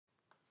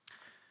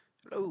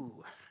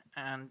Hello,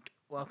 and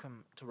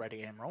welcome to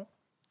Ready Aim Roll.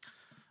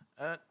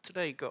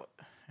 Today got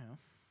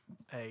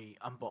a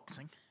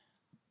unboxing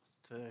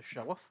to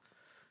show off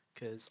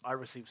because I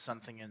received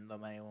something in the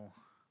mail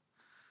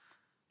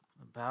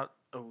about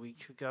a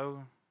week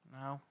ago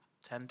now,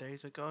 10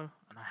 days ago,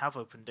 and I have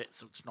opened it,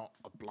 so it's not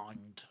a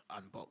blind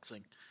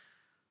unboxing.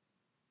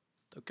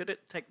 Though could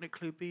it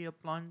technically be a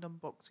blind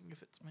unboxing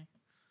if it's me?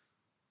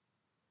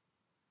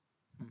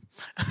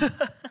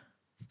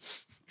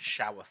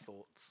 Shower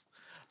thoughts.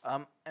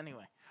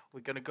 Anyway,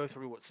 we're going to go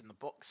through what's in the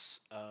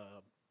box.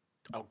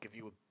 I'll give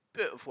you a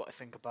bit of what I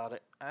think about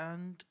it,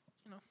 and,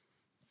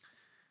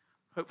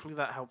 hopefully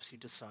that helps you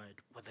decide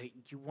whether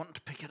you want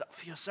to pick it up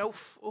for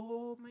yourself,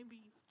 or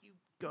maybe you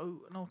go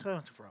an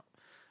alternative route.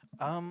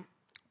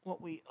 What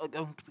we are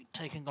going to be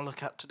taking a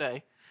look at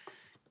today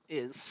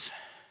is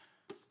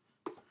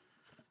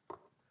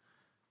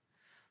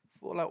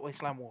Fallout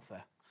Wasteland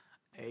Warfare,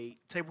 a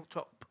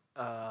tabletop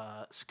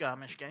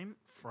skirmish game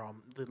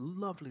from the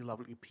lovely,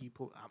 lovely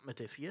people at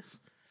Modifius.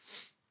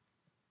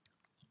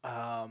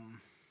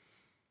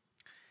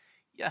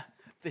 Yeah,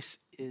 this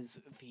is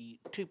the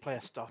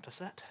two-player starter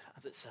set,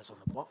 as it says on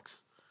the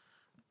box.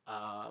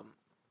 There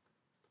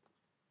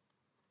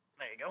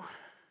you go.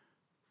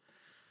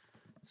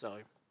 So,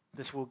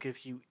 this will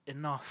give you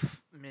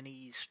enough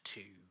minis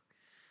to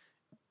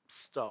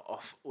start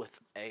off with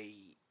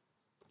a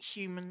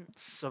human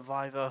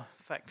survivor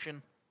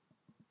faction.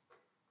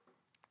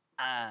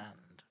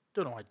 And,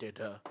 don't know why I did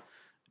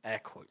air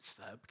quotes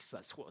there, because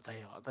that's what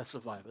they are, they're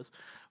survivors.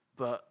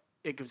 But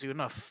it gives you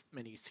enough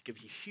minis to give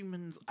you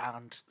humans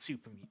and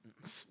super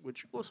mutants,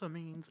 which also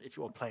means if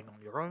you're playing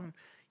on your own,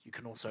 you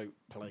can also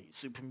play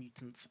super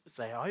mutants as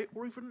AI,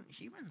 or even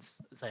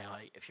humans as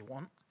AI if you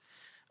want.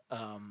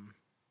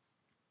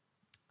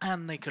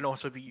 And they can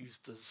also be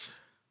used as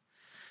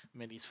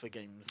minis for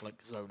games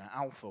like Zona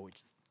Alpha, which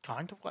is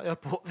kind of why I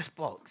bought this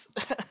box.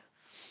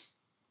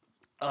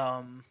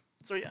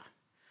 So yeah.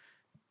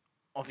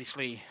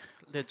 Obviously,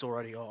 lid's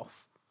already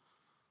off,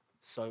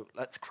 so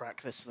let's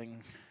crack this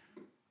thing.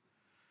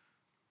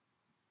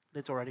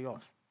 Lid's already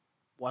off.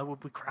 Why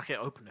would we crack it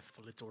open if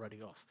the lid's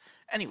already off?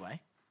 Anyway,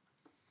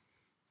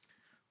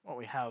 what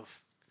we have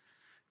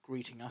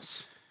greeting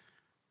us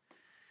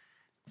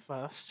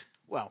first,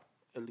 well,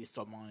 at least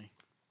on my,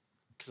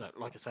 because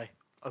like I say,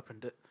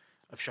 opened it,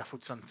 I've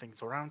shuffled some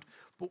things around,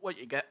 but what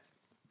you get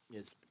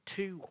is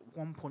two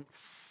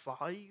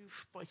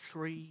 1.5 by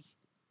 3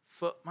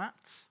 foot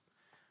mats,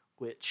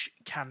 which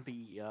can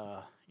be,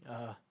 well,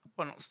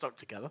 not stuck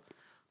together,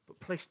 but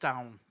placed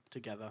down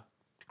together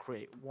to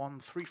create one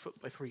 3 foot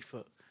by 3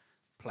 foot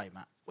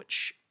playmat,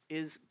 which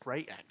is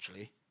great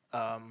actually.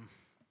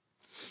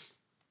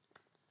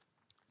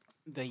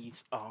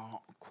 These are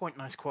quite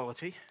nice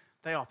quality.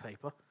 They are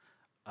paper,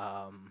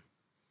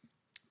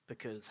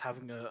 because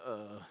having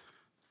a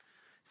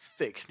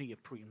thick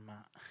neoprene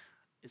mat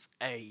is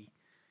A,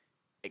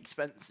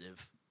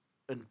 expensive,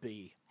 and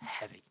B,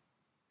 heavy.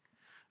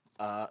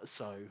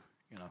 So,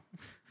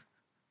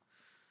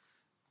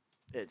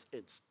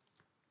 it's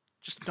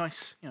just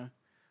nice,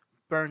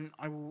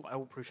 I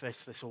will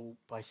preface this all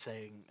by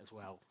saying as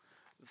well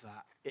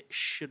that it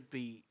should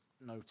be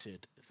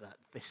noted that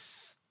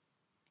this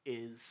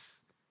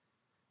is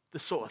the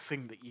sort of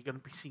thing that you're going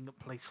to be seeing at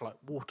places like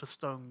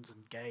Waterstones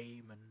and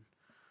Game,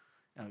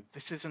 and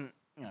this isn't,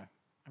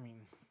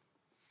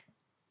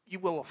 you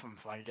will often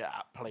find it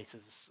at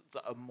places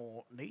that are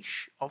more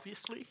niche,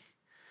 obviously,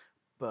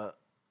 but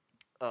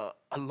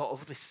a lot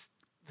of this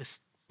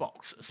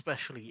box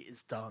especially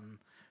is done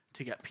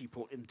to get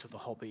people into the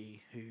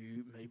hobby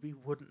who maybe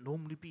wouldn't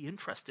normally be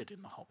interested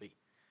in the hobby.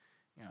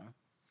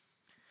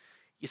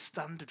 Your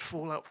standard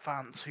Fallout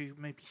fans who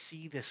maybe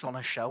see this on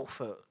a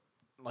shelf at,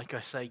 like I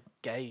say,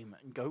 Game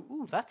and go,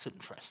 "Ooh, that's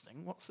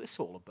interesting. What's this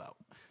all about?"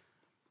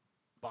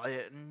 Buy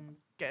it and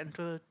get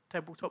into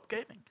tabletop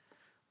gaming,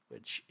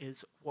 which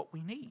is what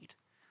we need.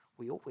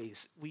 We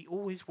always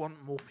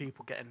want more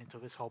people getting into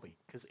this hobby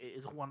because it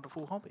is a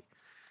wonderful hobby.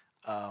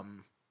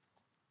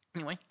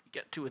 Anyway, you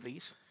get two of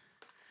these.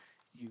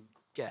 You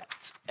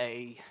get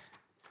a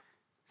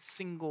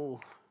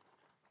single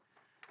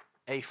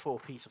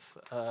A4 piece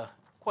of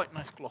quite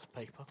nice gloss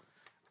paper.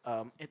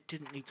 It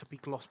didn't need to be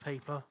gloss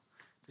paper.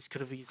 This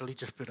could have easily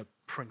just been a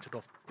printed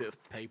off bit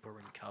of paper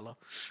in colour,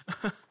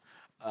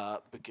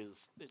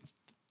 because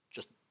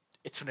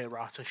it's an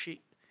errata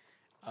sheet.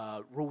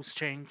 Rules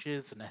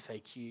changes and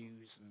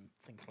FAQs and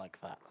things like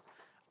that.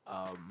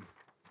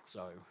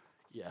 So,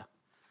 yeah.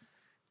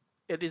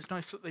 It is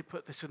nice that they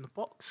put this in the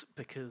box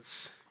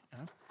because,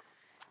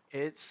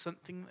 it's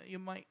something that you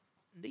might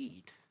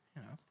need,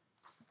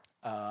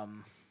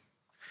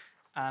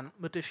 And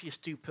Modifius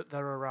do put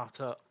their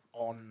errata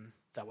on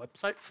their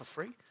website for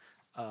free.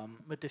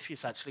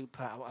 Modifius actually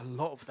put out a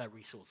lot of their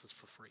resources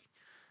for free,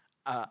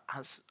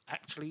 as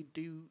actually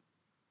do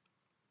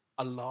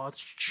a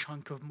large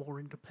chunk of more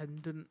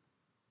independent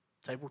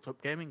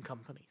tabletop gaming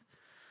companies.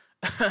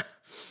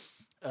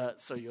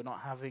 So you're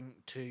not having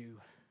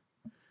to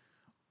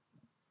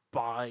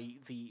buy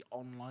the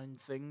online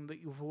thing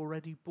that you've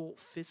already bought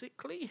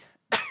physically.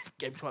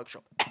 Games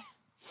Workshop.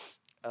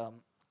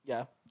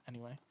 Yeah,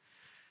 anyway.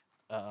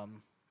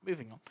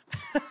 Moving on.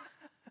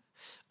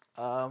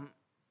 Am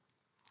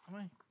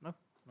I? No,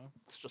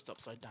 it's just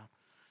upside down.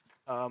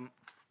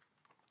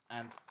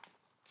 And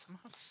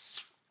somehow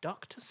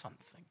stuck to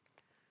something.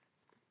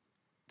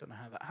 Don't know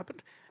how that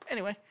happened.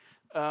 Anyway,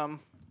 I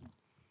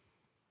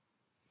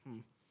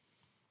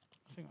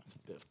think that's a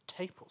bit of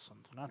tape or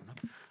something, I don't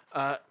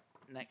know.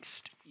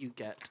 Next, you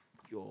get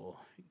your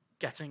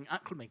Getting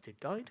Acclimated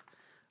guide.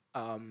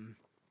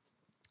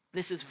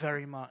 This is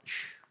very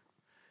much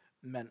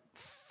meant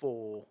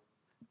for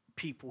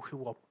people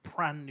who are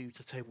brand new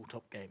to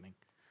tabletop gaming.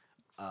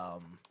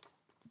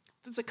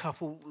 There's a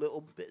couple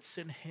little bits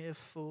in here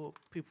for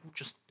people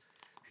just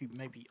who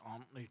maybe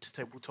aren't new to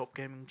tabletop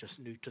gaming, just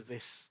new to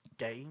this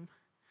game.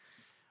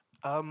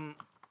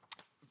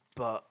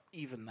 But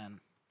even then,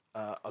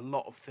 a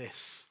lot of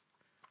this,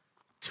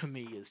 to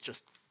me, is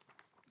just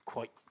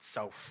quite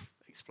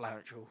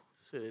self-explanatory.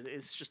 So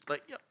it's just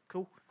like, yeah,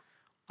 cool.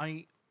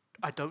 I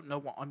don't know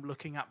what I'm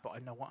looking at, but I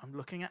know what I'm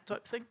looking at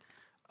type thing.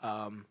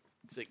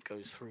 Because it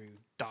goes through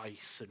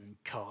dice and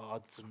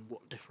cards and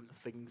what different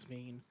things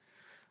mean.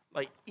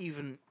 Like,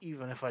 even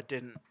if I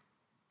didn't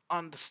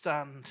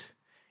understand,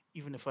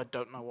 even if I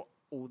don't know what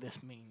all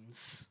this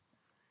means,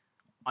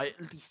 I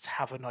at least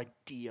have an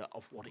idea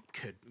of what it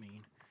could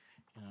mean.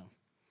 You know,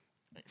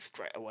 it's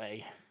straight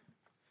away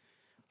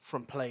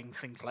from playing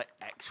things like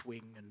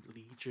X-Wing and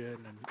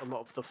Legion and a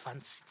lot of the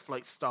Fantasy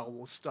Flight Star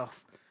Wars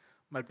stuff.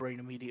 My brain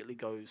immediately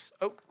goes,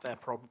 oh, they're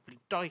probably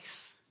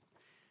dice.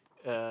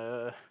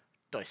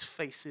 Dice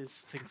faces,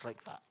 things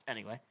like that.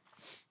 Anyway,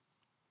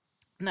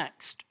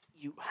 next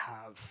you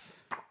have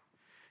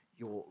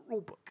your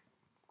rulebook.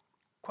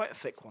 Quite a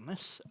thick one,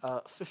 this.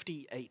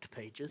 58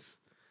 pages.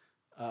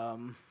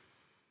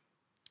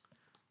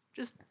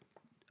 Just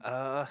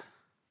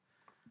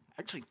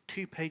actually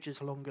 2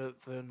 pages longer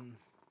than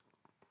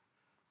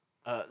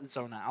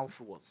Zona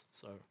Alpha was.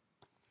 So,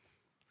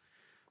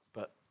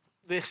 but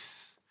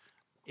this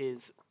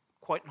is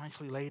quite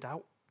nicely laid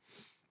out.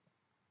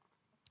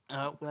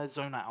 Where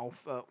Zona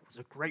Alpha was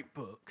a great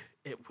book,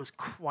 it was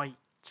quite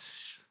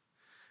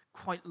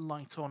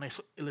light on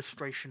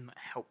illustration that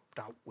helped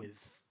out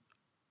with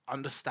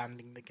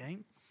understanding the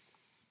game.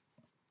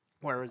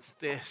 Whereas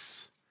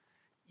this,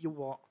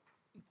 you are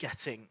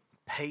getting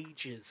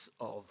pages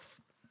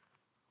of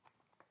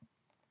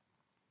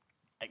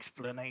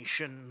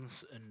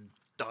explanations and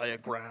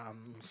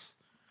diagrams,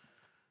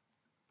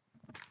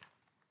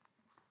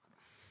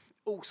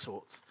 all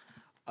sorts,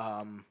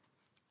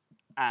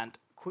 and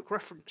quick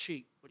reference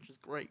sheet, which is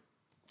great.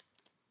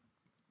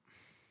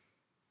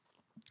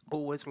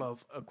 Always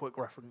love a quick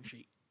reference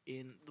sheet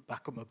in the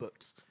back of my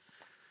books.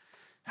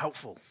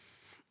 Helpful.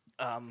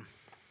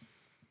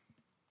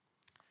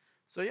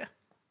 So yeah,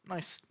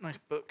 nice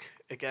book.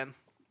 Again,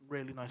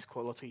 really nice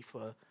quality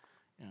for,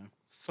 you know,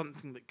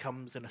 something that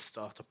comes in a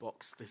starter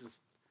box.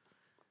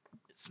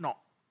 It's not,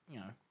 you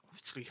know,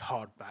 obviously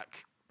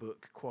hardback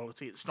book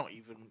quality. It's not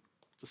even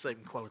the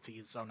same quality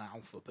as Zona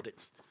Alpha, but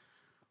it's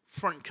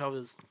front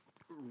covers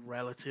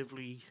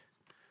relatively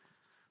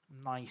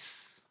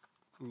nice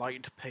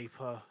light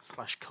paper /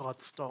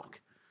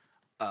 cardstock.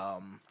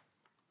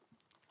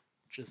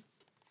 Just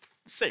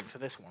same for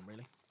this one,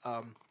 really.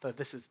 Though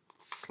this is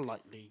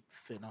slightly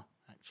thinner,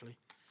 actually.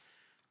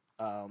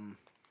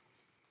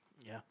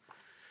 Yeah.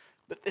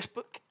 But this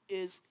book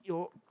is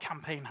your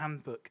campaign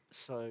handbook,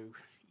 so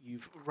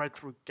you've read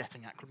through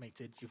Getting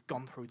Acclimated, you've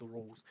gone through the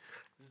rules.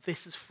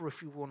 This is for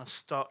if you want to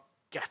start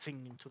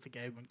getting into the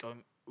game and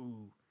going,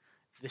 ooh,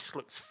 this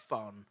looks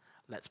fun,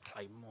 let's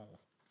play more.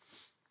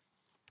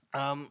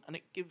 And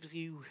it gives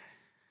you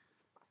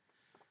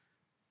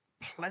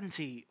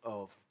plenty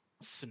of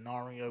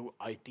scenario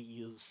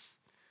ideas,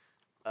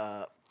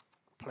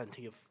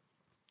 plenty of,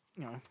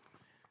 you know,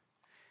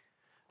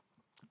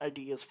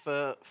 ideas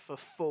for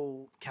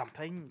full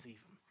campaigns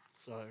even.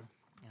 So,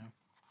 you know,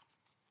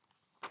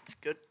 it's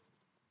good.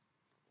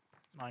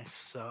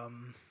 Nice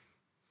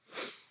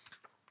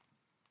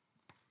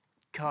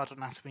card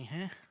anatomy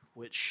here,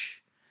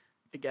 which,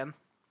 again,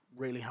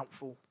 really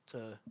helpful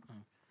to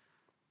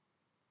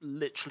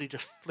literally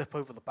just flip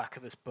over the back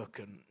of this book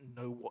and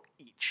know what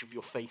each of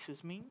your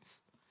faces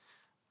means.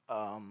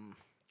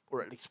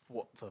 Or at least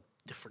what the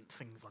different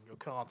things on your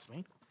cards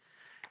mean.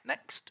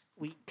 Next,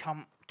 we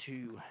come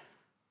to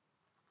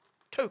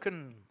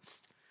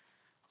tokens.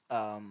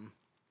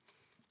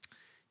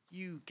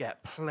 You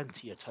get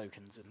plenty of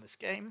tokens in this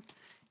game.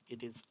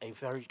 It is a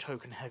very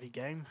token-heavy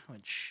game,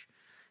 which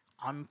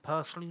I'm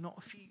personally not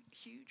a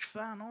huge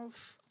fan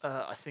of.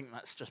 I think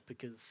that's just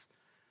because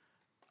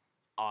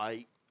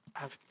I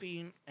have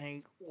been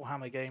a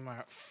Warhammer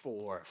gamer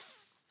for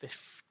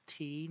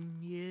 15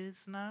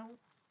 years now.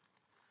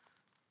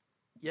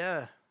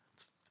 Yeah,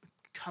 it's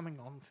coming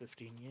on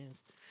 15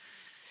 years.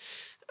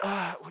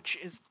 Which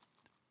is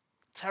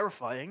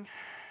terrifying.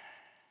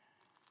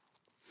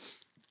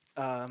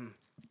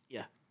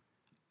 Yeah,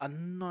 a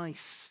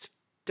nice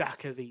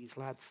stack of these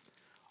lads.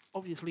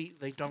 obviously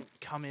they don't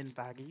come in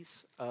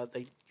baggies.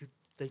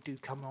 They do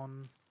come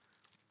on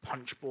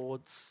punch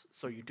boards,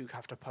 so you do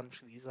have to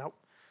punch these out.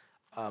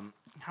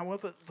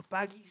 However, the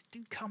baggies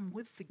do come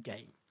with the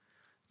game.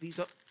 These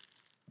are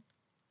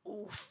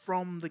all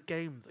from the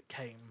game that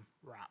came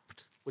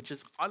wrapped, which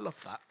is, I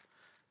love that,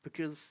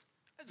 because,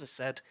 as I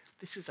said,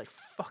 this is a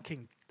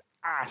fucking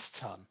ass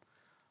ton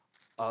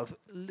of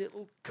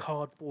little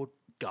cardboard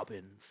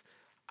gubbins,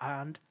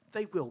 and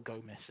they will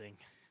go missing.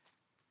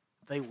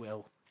 They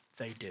will.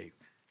 They do.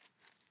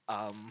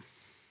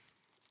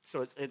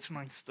 So it's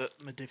nice that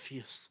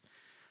Modifius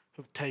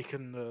have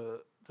taken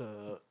the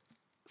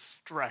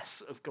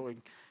stress of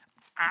going,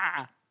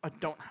 I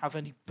don't have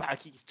any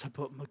baggies to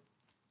put my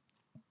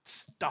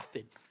stuff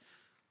in.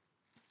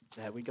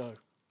 There we go.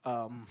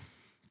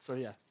 So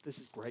yeah, this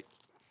is great.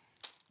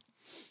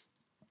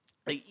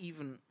 They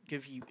even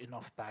give you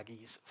enough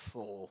baggies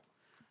for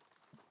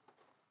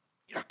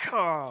your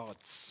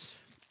cards.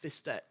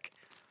 This deck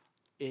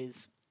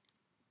is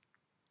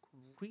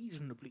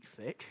reasonably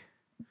thick.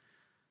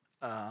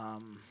 How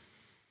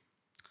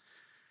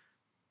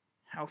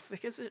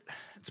thick is it?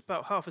 It's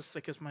about half as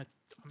thick as my...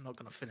 I'm not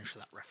going to finish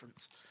that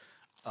reference.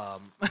 Yeah,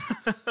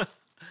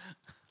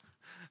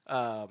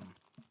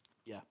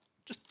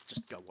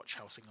 just go watch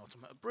Housing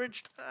Ultimate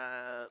Abridged.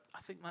 I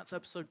think that's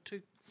episode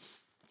 2.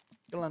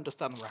 You'll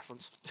understand the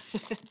reference.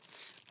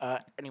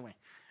 Anyway,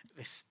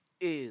 this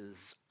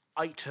is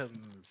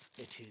items,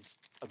 it is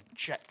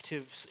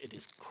objectives, it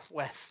is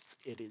quests,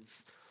 it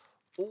is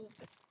all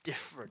the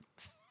different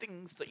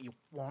things that you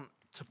want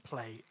to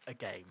play a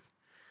game.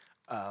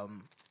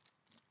 And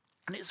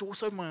it's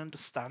also my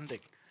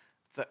understanding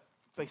that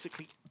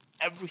basically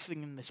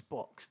everything in this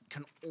box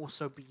can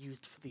also be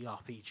used for the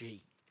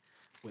RPG,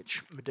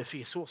 which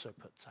Modifius also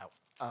puts out,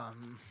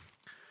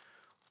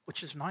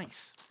 which is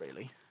nice,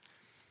 really.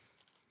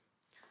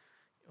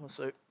 You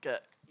also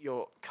get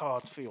your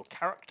cards for your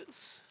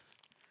characters,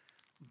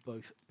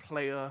 both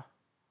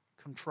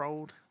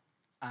player-controlled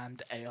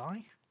and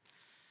AI.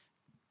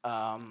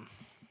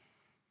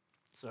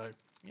 So,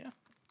 yeah,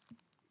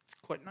 it's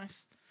quite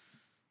nice.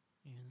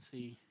 You can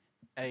see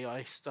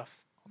AI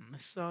stuff on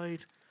this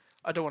side.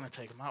 I don't want to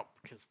take them out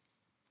because,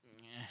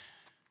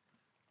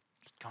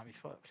 just can't be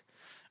fucked.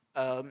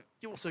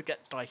 You also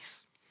get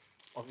dice,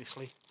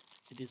 obviously.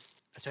 It is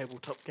a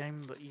tabletop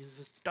game that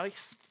uses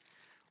dice.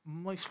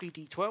 Mostly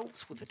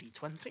D12s with a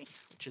D20,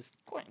 which is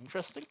quite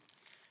interesting.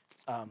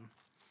 I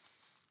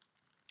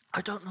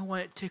don't know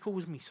why it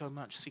tickles me so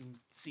much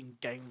seeing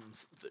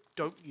games that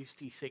don't use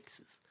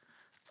D6s.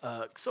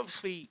 Because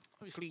obviously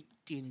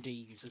D&D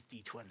uses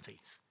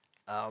D20s.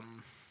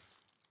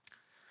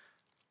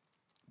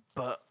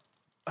 But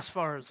as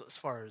far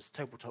as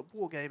tabletop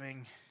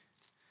wargaming,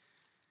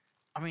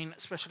 I mean,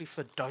 especially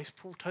for dice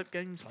pool type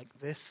games like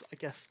this, I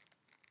guess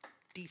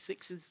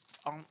D6s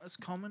aren't as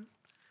common.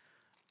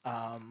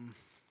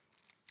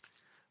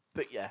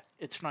 But yeah,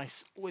 it's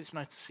nice. Always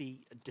nice to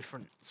see a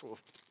different sort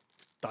of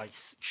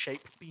dice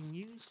shape being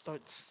used. Though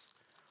it's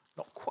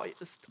not quite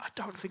as... I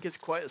don't think it's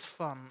quite as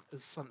fun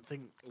as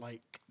something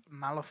like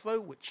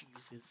Malifaux, which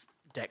uses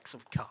decks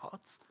of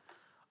cards.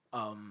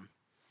 I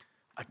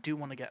do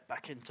want to get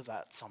back into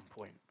that at some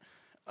point.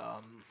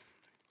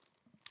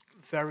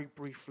 Very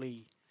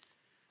briefly,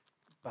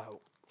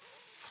 about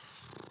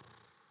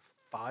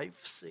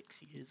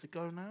 5-6 years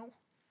ago now,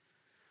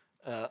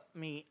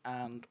 me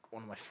and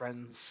one of my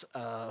friends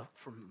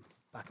from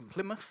back in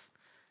Plymouth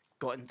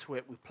got into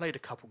it. We played a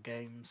couple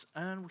games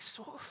and we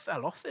sort of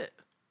fell off it.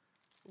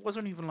 It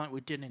wasn't even like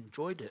we didn't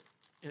enjoy it.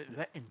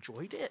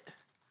 Enjoyed it?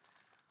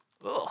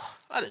 Ugh,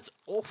 that is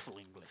awful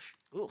English.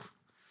 Ugh.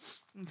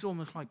 It's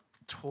almost like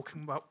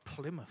talking about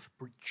Plymouth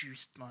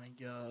reduced my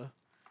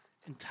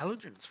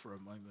intelligence for a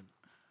moment.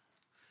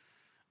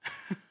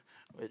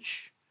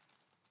 Which,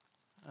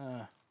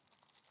 I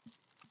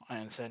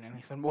ain't saying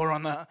anything more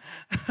on that.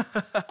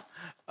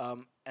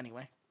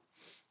 Anyway,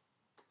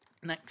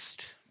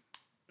 next,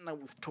 now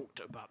we've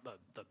talked about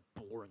the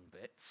boring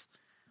bits,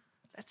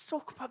 let's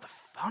talk about the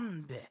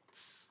fun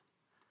bits.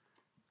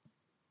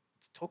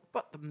 Let's talk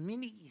about the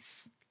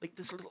minis, like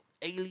this little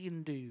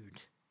alien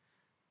dude.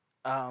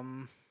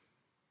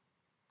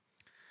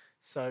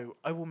 So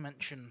I will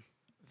mention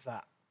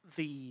that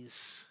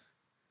these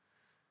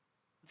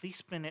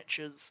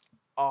miniatures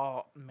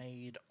are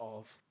made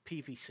of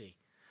PVC.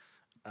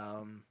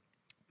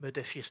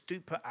 Modifius do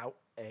put out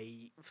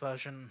a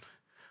version.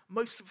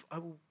 I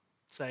will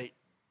say,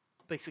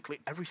 basically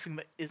everything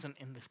that isn't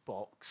in this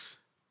box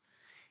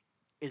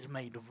is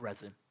made of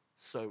resin.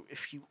 So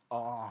if you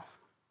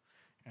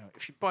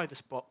buy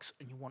this box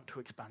and you want to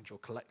expand your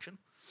collection,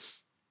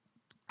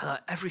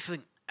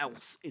 everything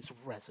else is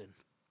resin,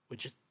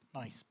 which is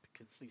nice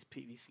because these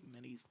PVC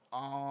minis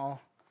are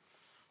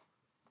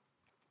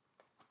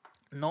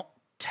not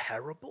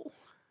terrible,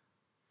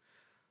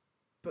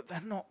 but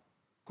they're not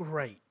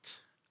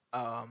great.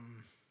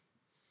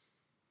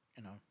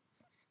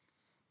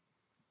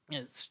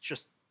 It's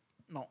just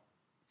not,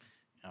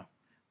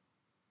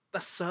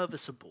 they're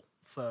serviceable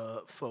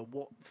for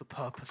what the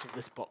purpose of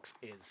this box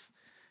is.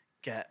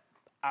 Get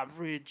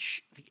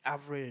the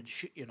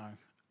average,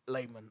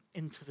 layman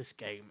into this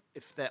game,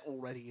 if they're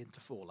already into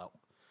Fallout.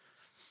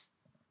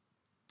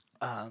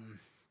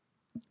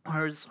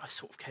 Whereas I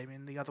sort of came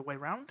in the other way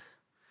round.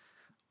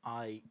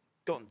 I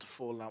got into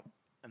Fallout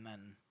and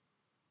then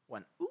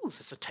went, ooh,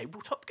 there's a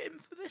tabletop game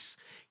for this?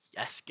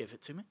 Yes, give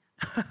it to me.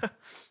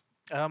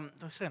 Though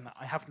saying that,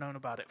 I have known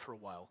about it for a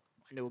while.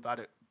 I knew about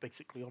it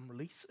basically on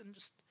release and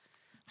just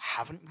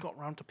haven't got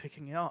around to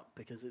picking it up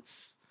because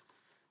it's,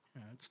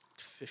 it's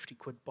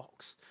 £50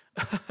 box.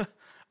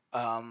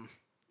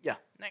 Yeah,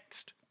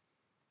 next.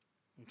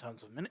 In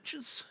terms of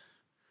miniatures,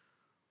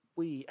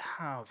 we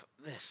have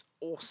this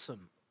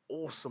awesome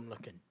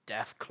looking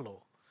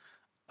Deathclaw.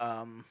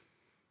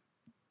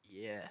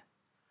 Yeah.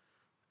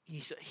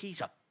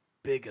 He's a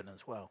big one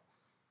as well.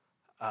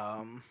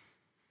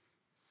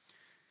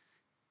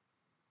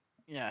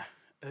 Yeah,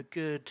 a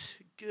good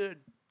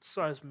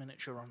size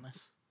miniature on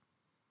this.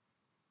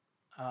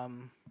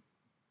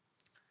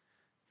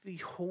 The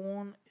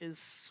horn is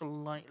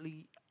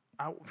slightly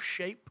out of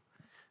shape.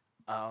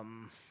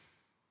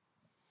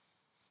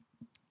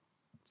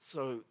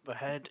 So the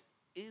head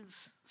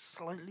is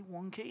slightly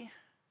wonky,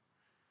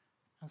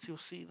 as you'll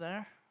see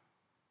there.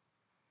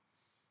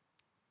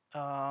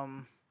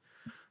 To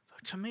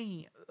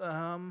me,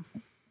 I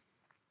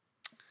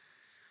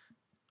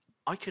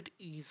could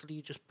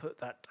easily just put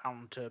that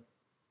down to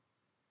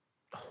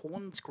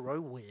horns grow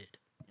weird,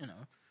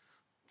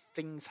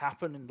 things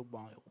happen in the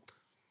wild.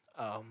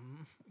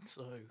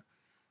 So,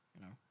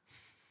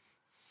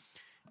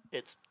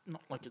 it's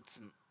not like it's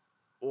an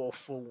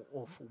awful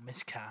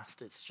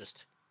miscast. It's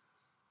just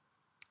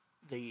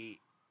the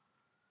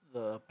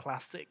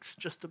plastic's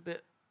just a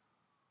bit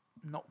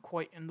not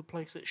quite in the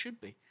place it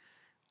should be.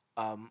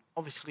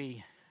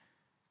 Obviously,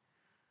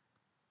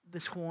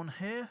 this horn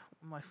here,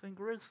 where my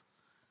finger is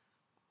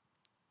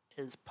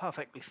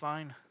perfectly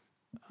fine.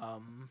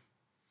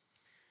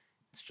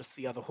 It's just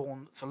the other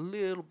horn that's a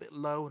little bit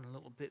low and a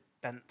little bit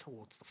bent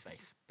towards the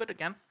face. But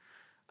again,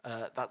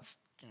 that's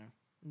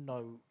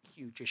no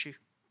huge issue.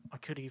 I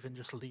could even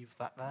just leave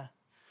that there.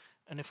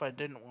 And if I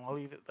didn't want to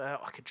leave it there,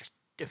 I could just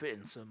dip it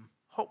in some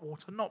hot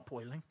water, not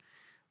boiling,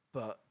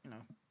 but,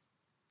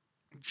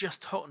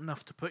 just hot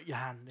enough to put your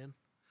hand in.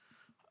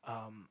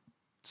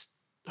 Just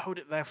hold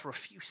it there for a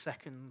few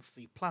seconds,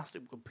 the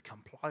plastic will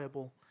become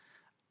pliable,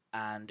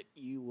 and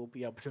you will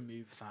be able to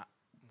move that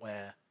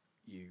where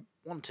you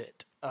want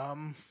it.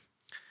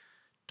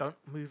 Don't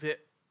move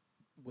it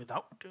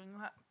without doing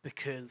that,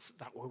 because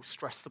that will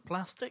stress the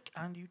plastic,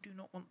 and you do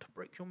not want to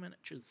break your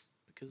miniatures,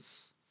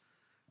 because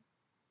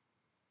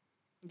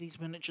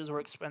these miniatures are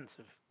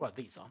expensive. Well,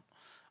 these aren't.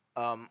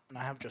 And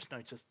I have just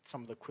noticed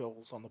some of the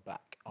quills on the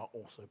back are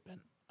also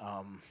bent.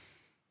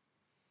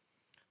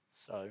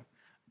 So,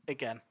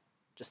 again,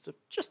 just to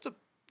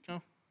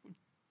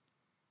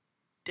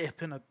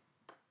dip in a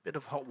bit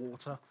of hot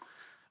water.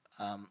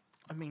 I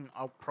mean,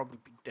 I'll probably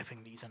be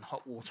dipping these in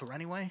hot water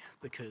anyway,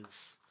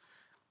 because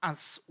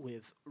as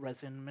with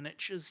resin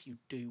miniatures, you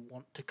do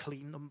want to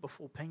clean them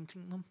before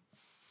painting them.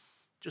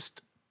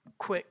 Just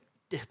quick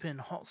dip in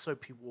hot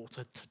soapy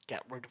water to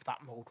get rid of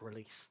that mold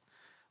release.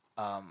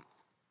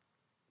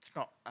 It's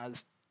not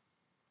as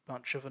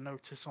much of a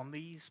notice on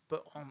these,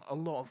 but on a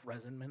lot of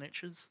resin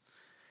miniatures,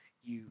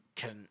 you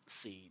can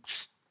see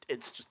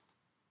it's just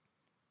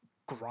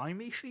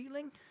grimy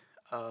feeling,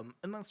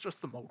 and that's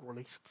just the mold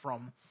release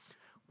from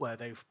where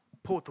they've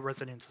poured the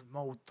resin into the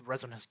mold, the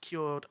resin has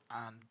cured,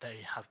 and they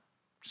have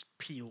just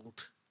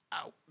peeled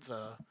out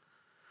the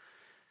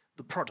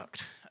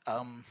product.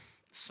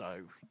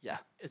 So yeah,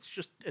 it's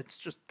just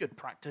good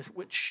practice,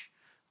 which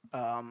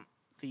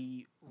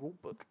the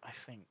rulebook, I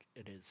think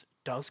it is,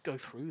 does go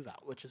through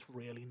that, which is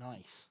really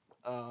nice.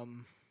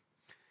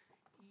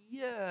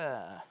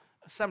 Yeah,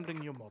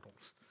 assembling your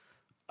models.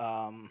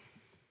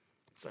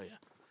 So yeah,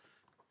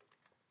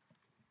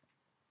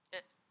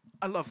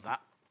 I love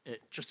that.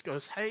 It just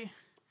goes, hey,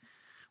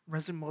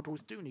 resin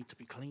models do need to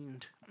be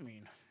cleaned. I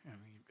mean,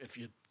 if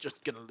you're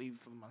just gonna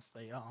leave them as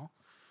they are,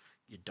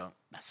 you don't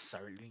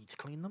necessarily need to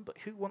clean them. But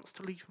who wants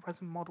to leave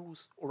resin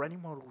models or any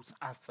models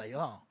as they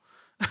are?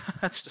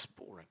 That's just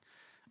boring.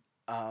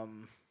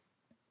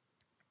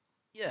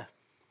 Yeah.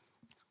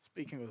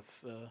 Speaking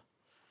of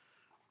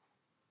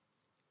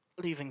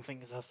leaving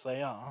things as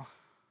they are,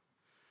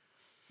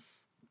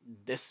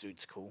 this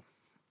suit's cool.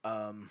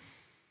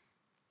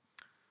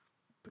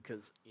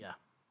 Because, yeah,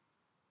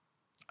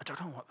 I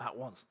don't know what that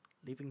was.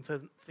 Leaving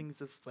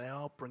things as they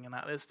are, bringing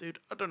out this dude.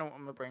 I don't know what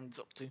my brain's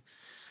up to.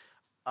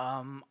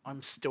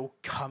 I'm still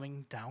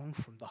coming down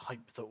from the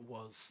hype that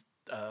was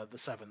the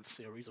 7th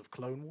series of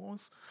Clone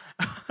Wars.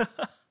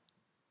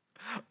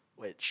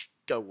 Which,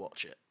 go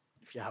watch it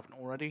if you haven't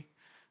already.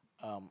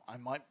 I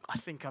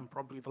think I'm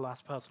probably the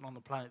last person on the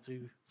planet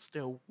to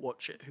still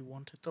watch it who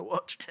wanted to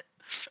watch it.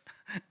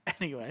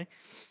 Anyway,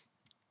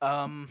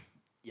 yeah,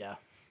 you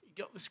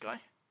got this guy,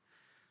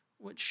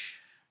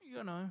 which,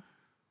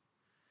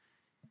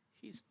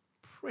 he's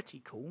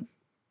pretty cool.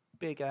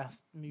 Big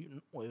ass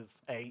mutant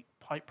with a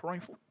pipe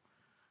rifle.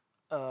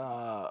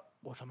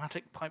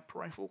 automatic pipe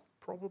rifle,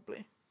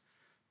 probably,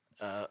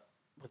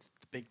 with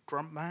the big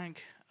drum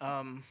mag.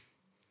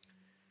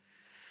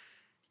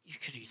 You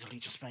could easily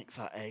just make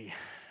that a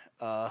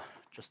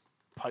just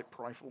pipe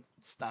rifle,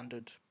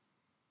 standard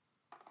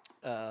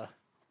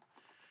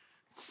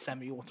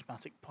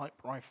semi-automatic pipe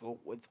rifle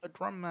with a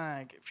drum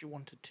mag if you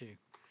wanted to.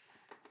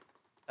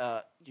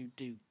 You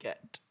do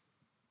get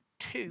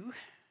 2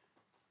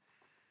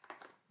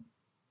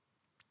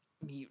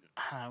 mutant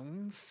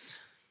hounds.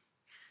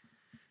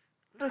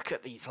 Look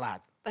at these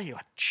lads, they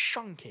are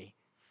chunky.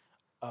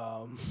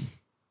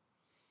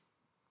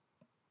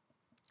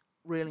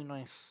 Really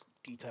nice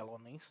detail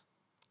on these.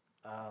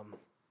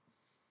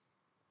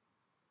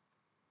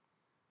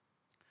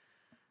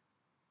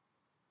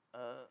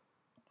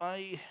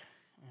 I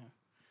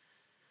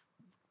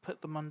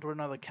put them under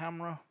another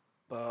camera,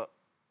 but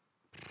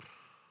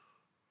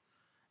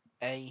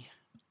A,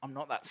 I'm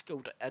not that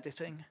skilled at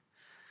editing,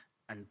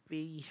 and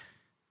B,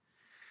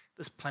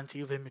 there's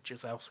plenty of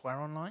images elsewhere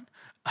online.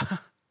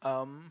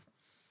 But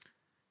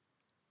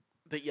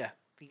yeah,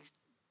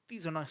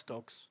 these are nice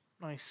dogs,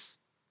 nice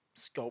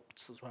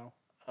sculpts as well.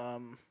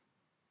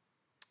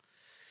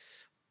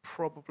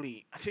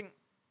 Probably, I think,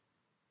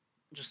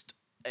 just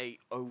a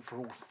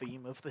overall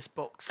theme of this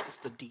box is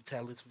the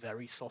detail is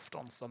very soft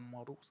on some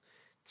models.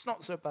 It's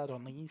not so bad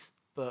on these,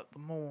 but the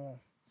more,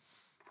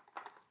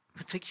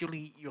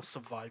 particularly your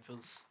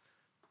survivors,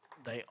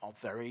 they are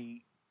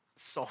very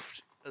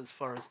soft as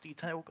far as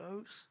detail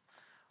goes.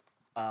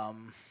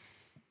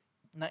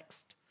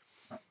 Next,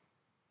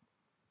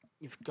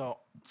 you've got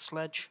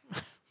Sledge,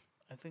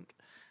 I think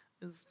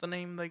is the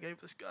name they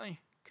gave this guy,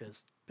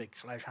 because big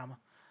sledgehammer.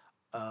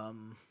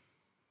 Nice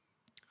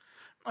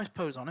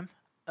pose on him.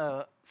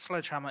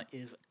 Sledgehammer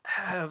is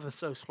ever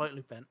so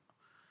slightly bent,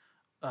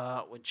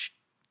 which,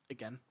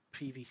 again,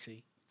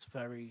 PVC, it's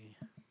very,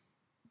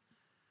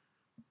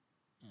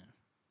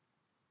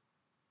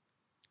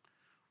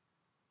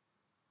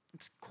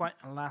 it's quite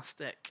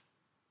elastic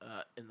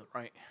in the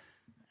right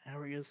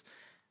areas.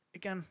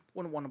 Again,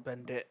 wouldn't want to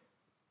bend it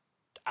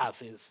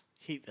as is.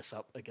 Heat this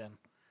up again.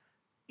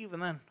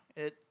 Even then,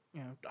 it,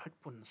 I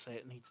wouldn't say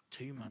it needs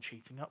too much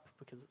heating up,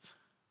 because it's,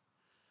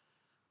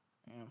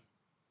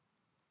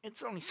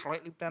 it's only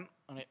slightly bent,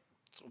 and it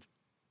sort of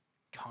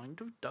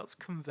kind of does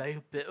convey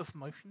a bit of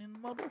motion in the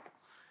model,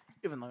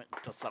 even though it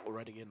does that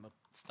already in the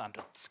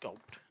standard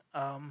sculpt.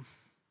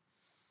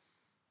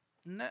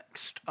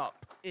 Next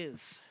up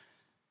is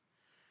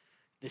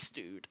this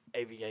dude,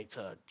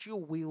 Aviator,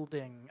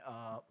 dual-wielding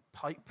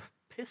pipe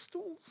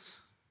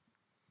pistols?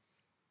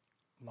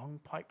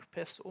 Long pipe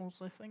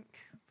pistols, I think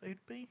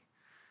they'd be.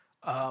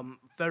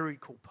 Very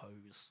cool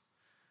pose.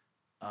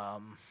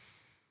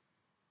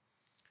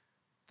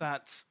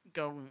 That's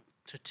going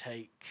to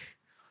take,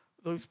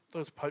 those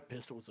pipe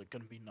pistols are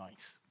going to be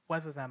nice.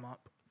 Weather them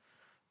up,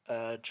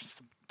 just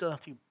some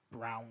dirty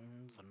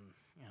browns and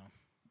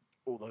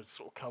all those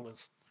sort of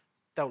colours.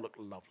 They'll look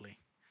lovely.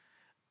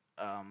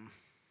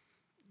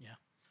 Yeah,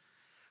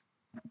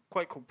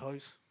 quite cool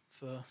pose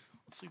for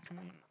Super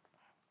Mutant.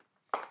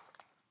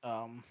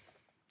 There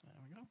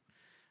we go.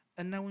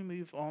 And now we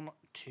move on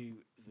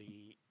to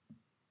the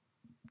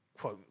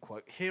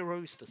quote-unquote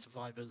heroes, the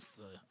survivors,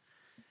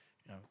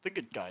 the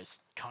good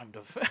guys, kind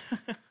of.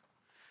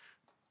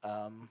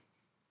 I'm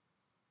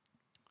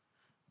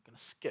going to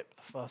skip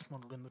the first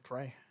model in the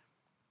tray.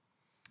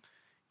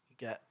 You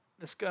get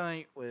this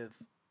guy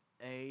with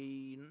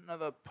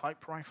another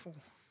pipe rifle.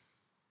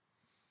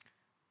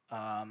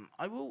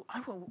 I will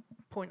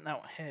point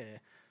out here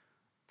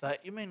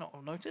that you may not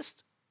have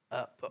noticed,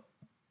 but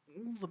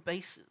all of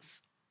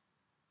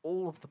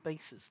the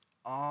bases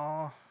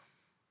are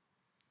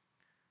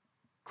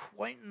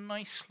quite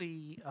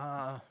nicely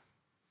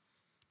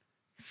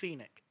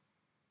scenic.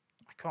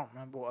 I can't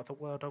remember what other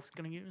word I was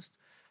going to use.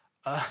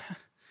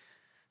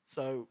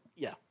 So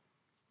yeah,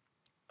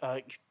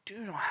 you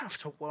do not have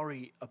to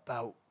worry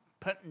about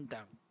putting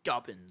down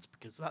gubbins,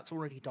 because that's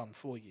already done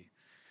for you.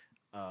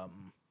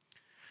 And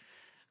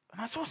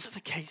that's also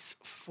the case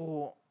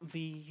for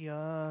the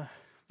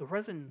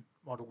resin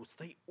models.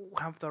 They all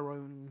have their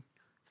own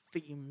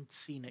themed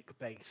scenic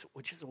base,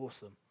 which is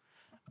awesome.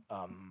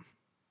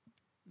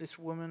 This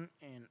woman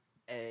in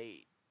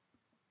a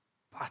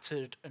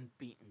battered and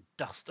beaten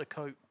duster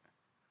coat,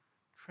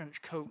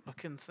 trench coat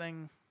looking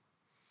thing.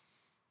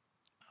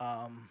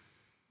 There we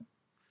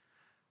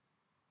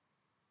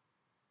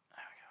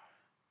go.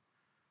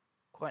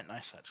 Quite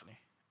nice, actually.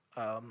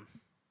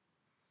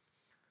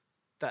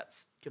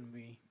 That's going to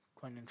be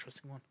quite an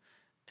interesting one.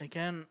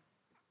 Again,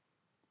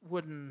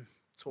 wooden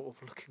sort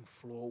of looking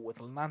floor with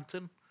a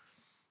lantern.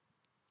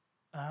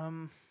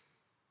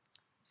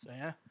 So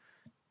yeah,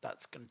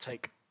 that's going to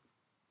take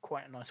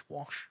quite a nice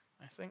wash,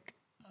 I think.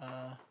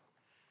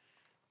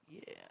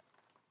 Yeah.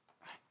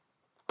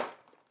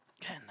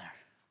 Get in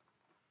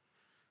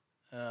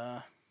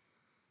there.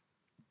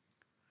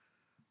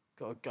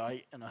 Got a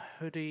guy in a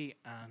hoodie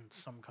and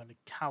some kind of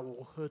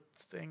cowl hood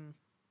thing.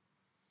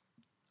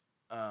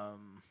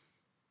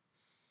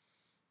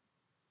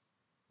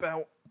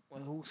 About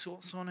with all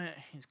sorts on it.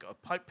 He's got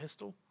a pipe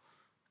pistol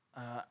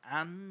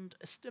and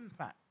a stim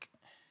pack,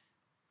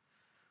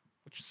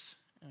 which is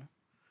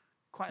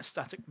quite a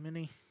static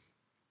mini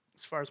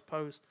as far as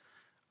pose.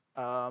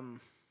 But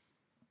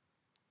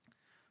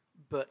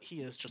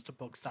he is just a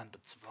bog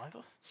standard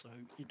survivor, so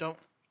you don't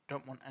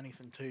want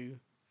anything too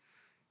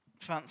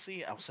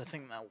fancy. Else, I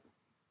think that'll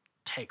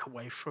take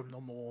away from the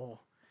more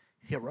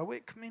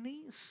heroic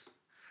minis.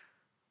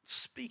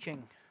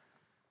 Speaking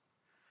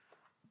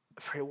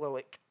of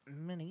heroic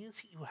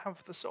minis, you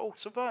have the Soul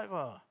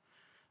Survivor,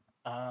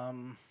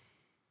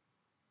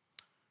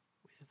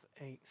 with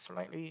a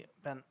slightly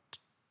bent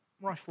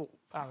rifle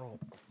barrel.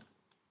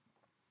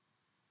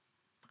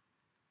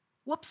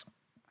 Whoops.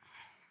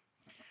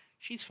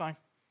 She's fine.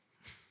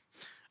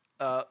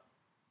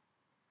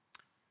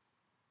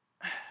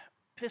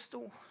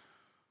 Pistol.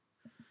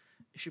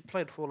 If you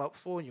played Fallout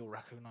 4, you'll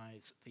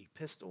recognise the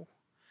pistol.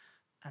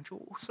 And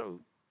you'll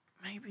also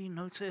maybe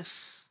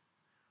notice...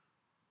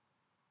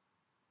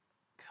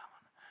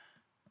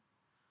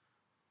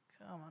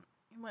 Come on.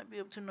 You might be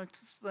able to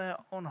notice there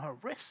on her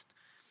wrist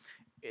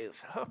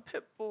is her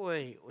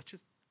Pip-Boy, which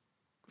is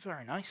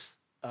very nice.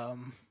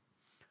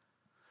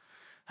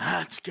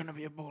 It's going to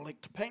be a ball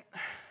ache to paint.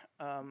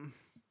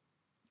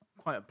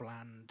 Quite a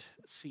bland,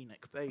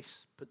 scenic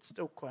base, but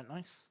still quite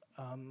nice.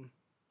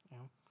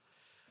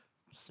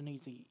 Just an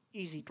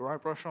easy dry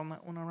brush on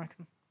that one, I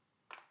reckon.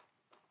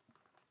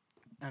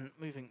 And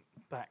moving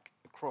back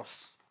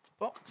across the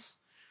box,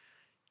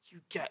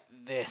 you get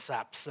this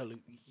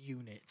absolute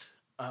unit.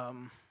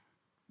 Power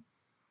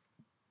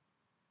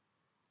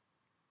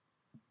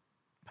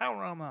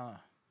armor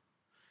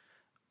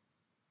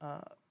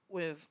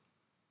with,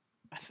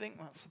 I think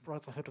that's the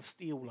Brotherhood of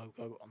Steel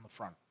logo on the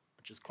front,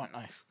 which is quite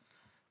nice.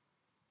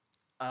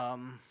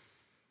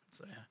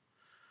 So yeah,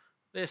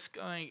 this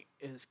guy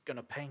is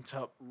gonna paint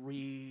up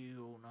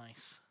real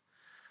nice.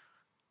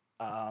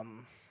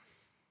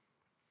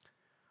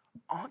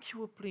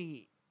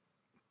 Arguably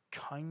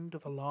kind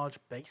of a large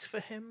base for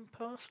him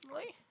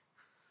personally.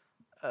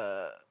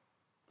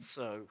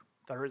 So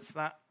there is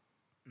that.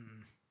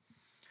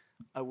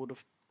 I would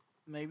have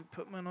maybe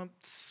put him on a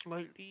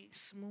slightly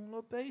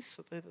smaller base.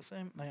 Are they the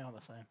same? They are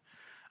the same.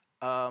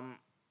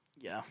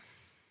 Yeah,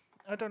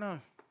 I don't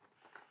know.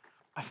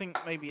 I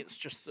think maybe it's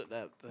just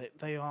that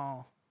they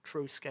are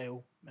true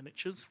scale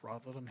miniatures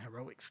rather than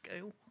heroic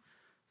scale.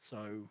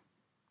 So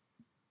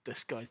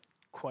this guy's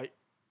quite,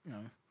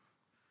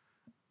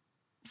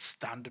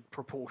 standard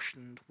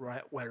proportioned,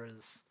 right?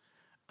 Whereas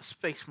a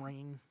Space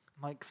Marine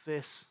like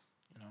this,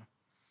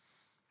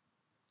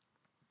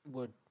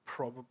 would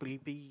probably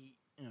be,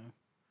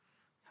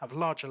 have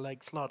larger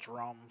legs, larger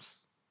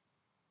arms,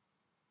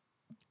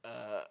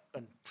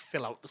 and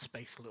fill out the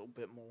space a little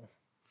bit more.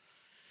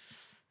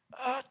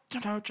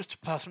 Don't know, just a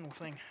personal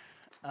thing.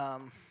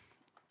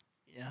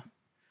 Yeah.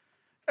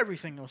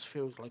 Everything else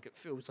feels like it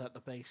fills out the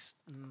base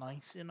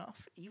nice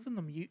enough. Even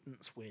the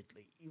mutants,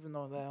 weirdly, even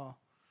though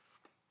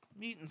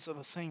mutants are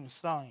the same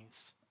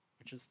size,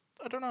 which is,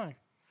 I don't know.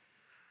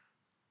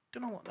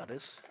 Don't know what that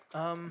is.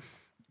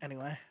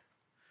 Anyway,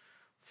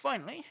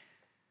 finally,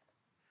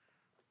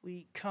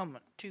 we come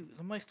to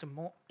the most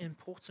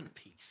important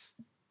piece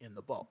in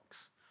the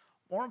box.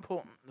 More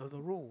important than the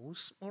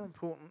rules, more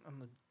important than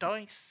the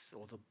dice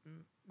or the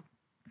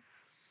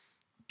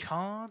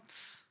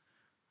cards.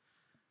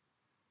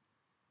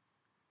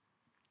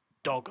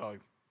 Doggo.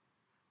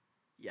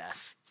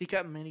 Yes, you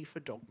get a mini for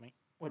dog meat,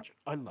 which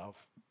I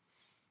love.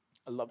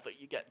 I love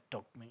that you get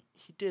dog meat.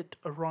 He did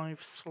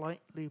arrive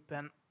slightly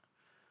bent,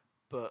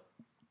 but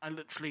I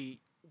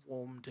literally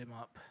warmed him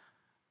up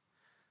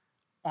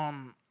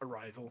on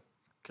arrival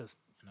because,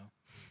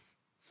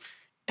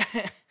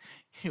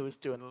 he was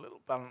doing a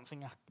little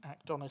balancing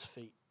act on his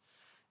feet.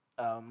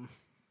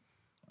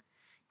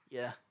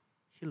 Yeah,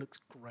 he looks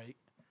great.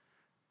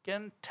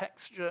 Again,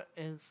 texture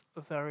is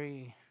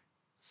very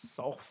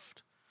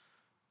soft,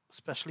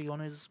 especially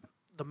on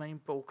the main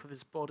bulk of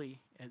his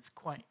body. It's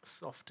quite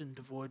soft and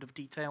devoid of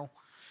detail.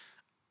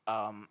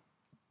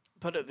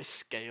 But at this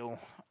scale,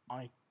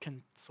 I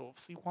can sort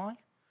of see why.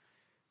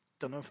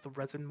 Don't know if the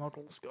resin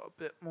model's got a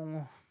bit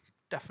more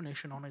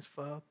definition on his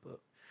fur, but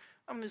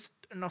there's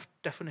enough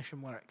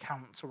definition where it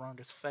counts around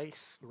his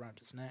face, around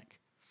his neck,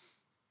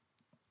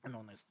 and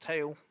on his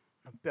tail,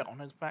 and a bit on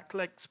his back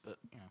legs, but,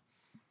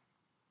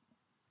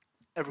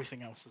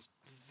 everything else is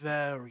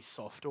very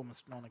soft,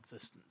 almost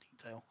non-existent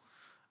detail.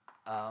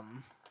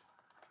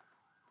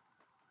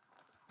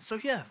 So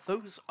yeah,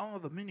 those are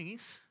the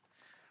minis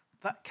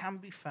that can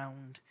be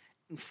found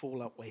in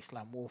Fallout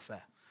Wasteland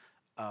Warfare.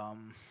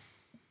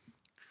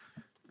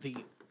 The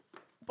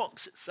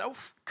box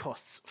itself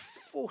costs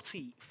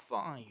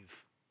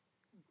 45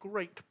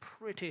 Great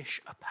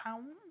British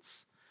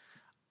pounds.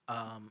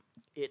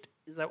 It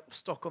is out of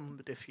stock on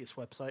the Modiphius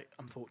website,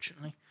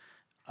 unfortunately.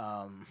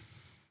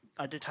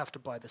 I did have to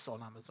buy this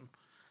on Amazon,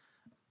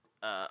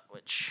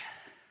 which,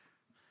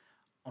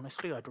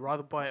 honestly, I'd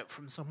rather buy it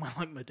from somewhere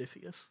like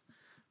Modiphius,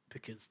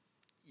 because,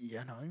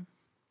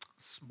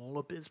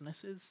 smaller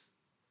businesses,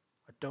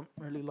 I don't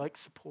really like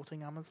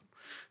supporting Amazon.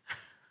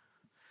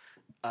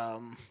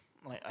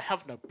 Like, I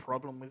have no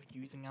problem with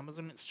using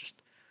Amazon. It's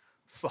just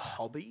for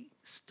hobby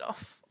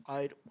stuff,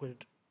 I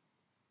would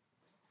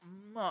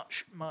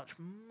much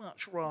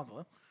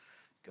rather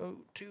go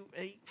to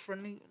a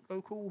friendly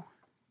local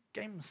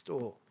game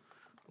store.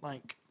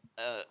 Like,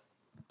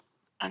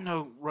 I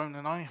know Ron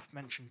and I have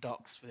mentioned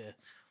Darksphere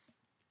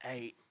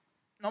a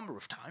number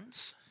of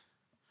times,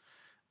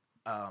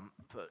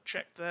 but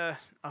checked there,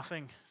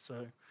 nothing.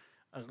 So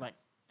I was like,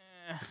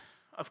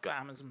 I've got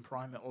Amazon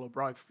Prime, it'll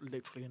arrive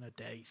literally in a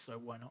day, so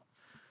why not?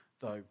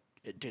 Though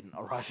it didn't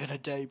arrive in a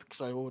day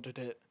because I ordered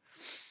it.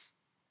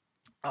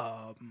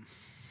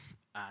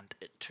 And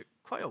it took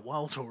quite a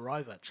while to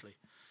arrive, actually.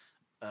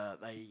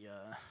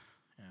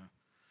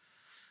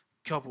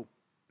 Couple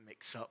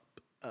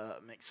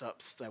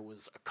mix-ups. There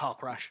was a car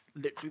crash.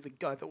 Literally, the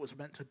guy that was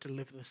meant to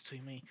deliver this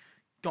to me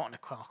got in a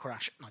car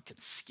crash, and I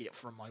could see it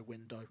from my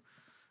window.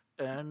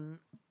 And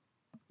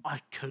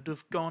I could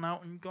have gone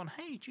out and gone,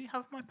 hey, do you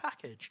have my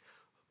package?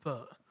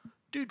 But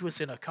dude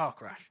was in a car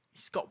crash.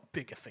 He's got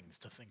bigger things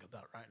to think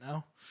about right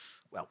now.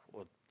 Well,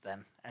 or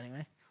then,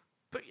 anyway.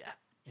 But yeah,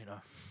 you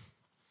know.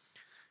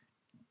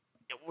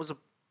 It was a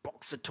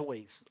box of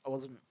toys. I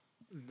wasn't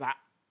that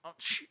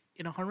much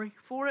in a hurry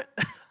for it.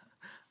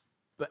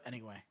 But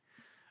anyway,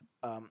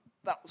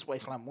 that was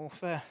Wasteland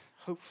Warfare.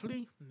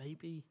 Hopefully,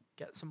 maybe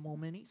get some more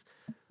minis.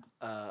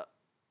 At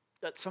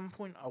some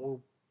point, I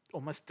will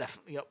almost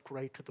definitely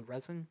upgrade to the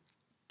resin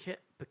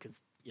kit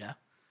because, yeah,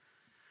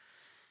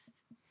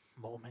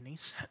 more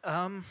minis.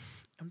 And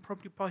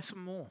probably buy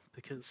some more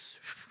because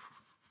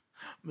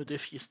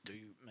Modifius do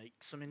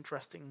make some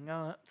interesting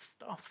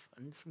stuff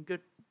and some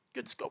good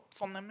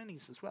sculpts on their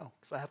minis as well,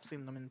 because I have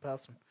seen them in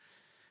person.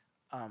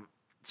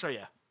 So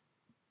yeah,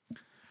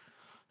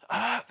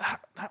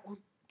 that will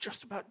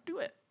just about do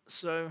it.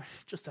 So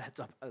just a heads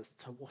up as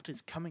to what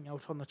is coming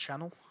out on the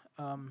channel.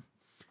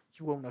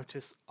 You will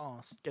notice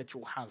our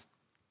schedule has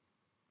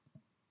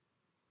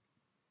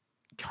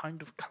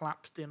kind of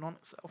collapsed in on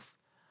itself,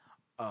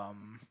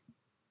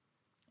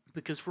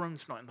 because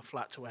Rome's not in the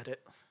flat to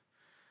edit.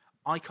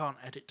 I can't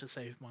edit to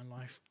save my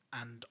life,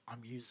 and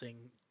I'm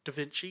using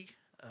DaVinci,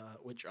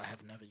 which I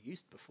have never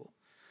used before,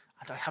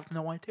 and I have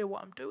no idea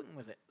what I'm doing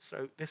with it,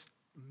 so this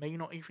may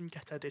not even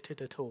get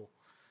edited at all.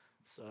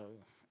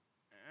 So,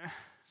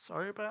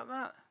 sorry about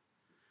that.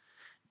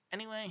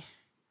 Anyway,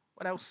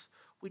 what else?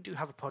 We do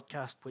have a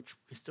podcast, which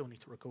we still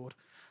need to record,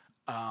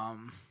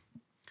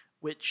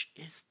 which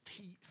is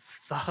the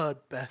third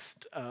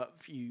best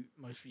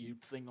most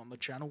viewed thing on the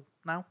channel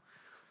now.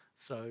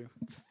 So,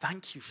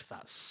 thank you for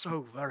that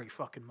so very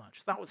fucking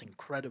much. That was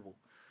incredible.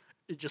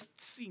 Just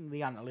seeing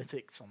the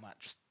analytics on that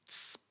just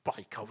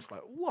spike, I was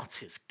like,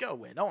 what is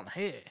going on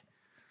here?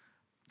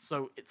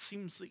 So it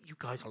seems that you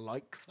guys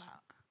like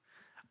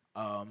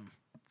that.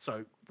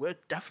 So we're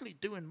definitely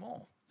doing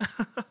more.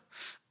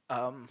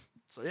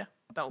 So yeah,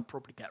 that'll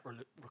probably get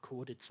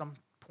recorded some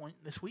point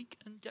this week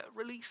and get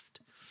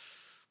released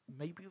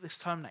maybe this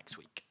time next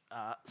week.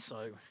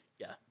 So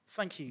yeah,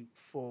 thank you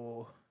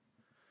for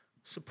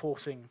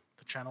supporting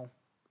the channel.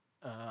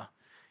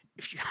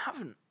 If you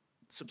haven't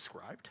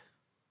subscribed,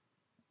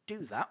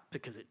 do that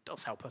because it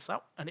does help us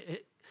out and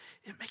it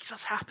makes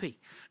us happy.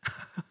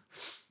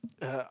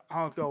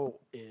 Our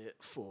goal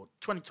for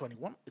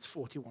 2021 is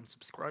 41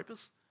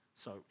 subscribers,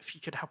 so if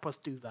you could help us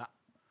do that,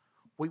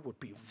 we would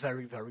be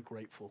very, very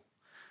grateful.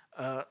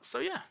 So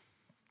yeah,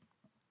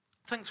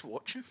 thanks for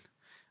watching.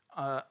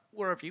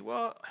 Wherever you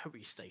are, I hope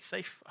you stay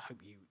safe. I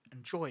hope you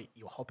enjoy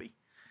your hobby.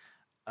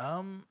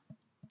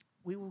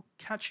 We will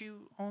catch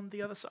you on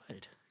the other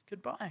side.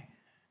 Goodbye.